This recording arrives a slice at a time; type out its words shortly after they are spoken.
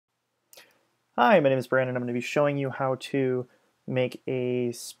Hi, my name is Brandon. I'm going to be showing you how to make a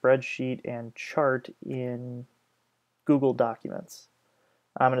spreadsheet and chart in Google Documents.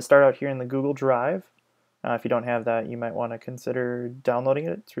 I'm going to start out here in the Google Drive. If you don't have that, you might want to consider downloading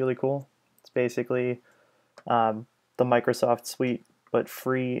it. It's really cool. It's basically the Microsoft suite, but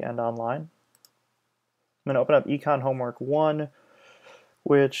free and online. I'm going to open up Econ Homework 1,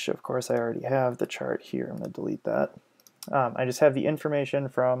 which of course I already have the chart here. I'm going to delete that. I just have the information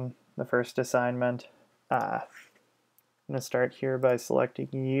from the first assignment. I'm going to start here by selecting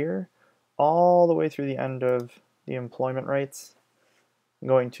year all the way through the end of the employment rates. I'm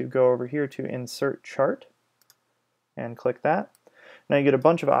going to go over here to insert chart and click that. Now you get a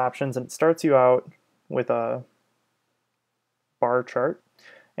bunch of options, and it starts you out with a bar chart,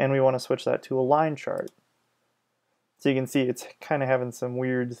 and we want to switch that to a line chart. So you can see it's kind of having some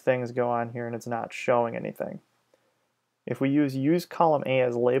weird things go on here, and it's not showing anything. If we use column A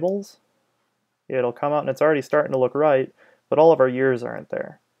as labels, it'll come out and it's already starting to look right, but all of our years aren't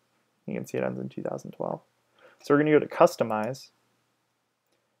there. You can see it ends in 2012. So we're going to go to Customize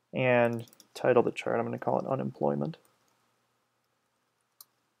and title the chart. I'm going to call it Unemployment.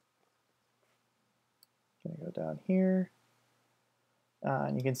 I'm going to go down here.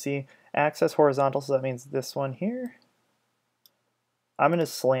 And you can see Access Horizontal, so that means this one here. I'm going to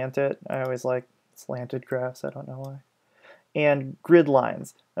slant it. I always like slanted graphs, I don't know why. And grid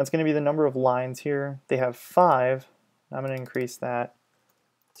lines. That's going to be the number of lines here. They have 5. I'm going to increase that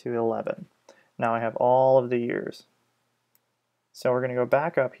to 11. Now I have all of the years. So we're going to go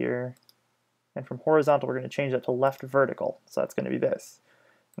back up here, and from horizontal we're going to change that to left vertical. So that's going to be this.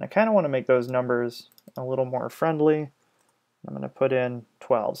 And I kind of want to make those numbers a little more friendly. I'm going to put in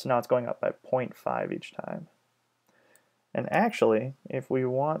 12. So now it's going up by 0.5 each time. And actually, if we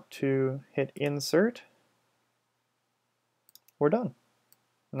want to hit Insert, we're done.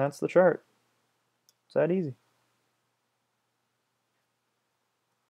 And that's the chart. It's that easy.